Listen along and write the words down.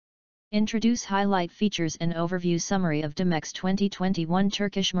Introduce highlight features and overview summary of Demmex 2021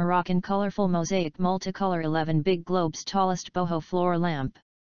 Turkish Moroccan colorful Mosaic Multicolor 11 big globes tallest Boho floor lamp.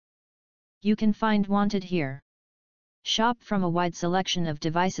 You can find wanted here. Shop from a wide selection of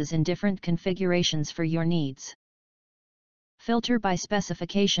devices in different configurations for your needs. Filter by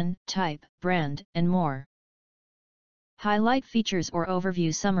specification, type, brand, and more. Highlight features or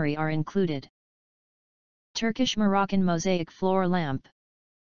overview summary are included. Turkish Moroccan Mosaic Floor Lamp.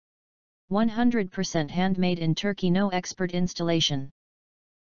 100% handmade in Turkey, no expert installation.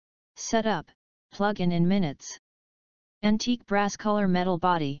 Setup, plug-in in minutes. Antique brass color metal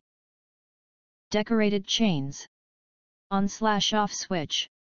body. Decorated chains. On/off switch.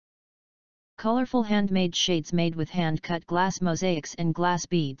 Colorful handmade shades made with hand-cut glass mosaics and glass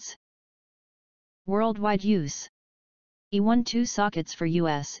beads. Worldwide use. E1 2 sockets for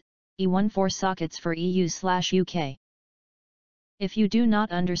US, E1 4 sockets for EU/UK. If you do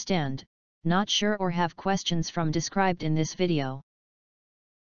not understand, not sure or have questions from described in this video,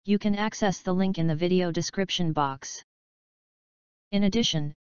 you can access the link in the video description box. In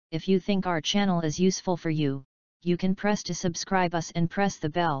addition, if you think our channel is useful for you, you can press to subscribe us and press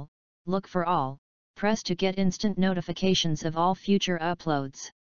the bell, look for all, press to get instant notifications of all future uploads.